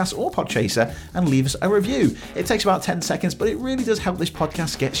Podcasts, or Podchaser, and leave us a review. It takes about 10 seconds, but it really does help this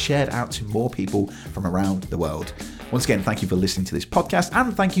podcast get shared out to more people from around the world. Once again, thank you for listening to this podcast,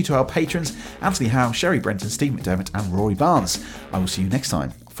 and thank you to our patrons, Anthony Howe, Sherry Brenton, Steve McDermott, and Rory Barnes. I will see you next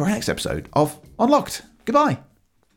time for our next episode of Unlocked. Goodbye.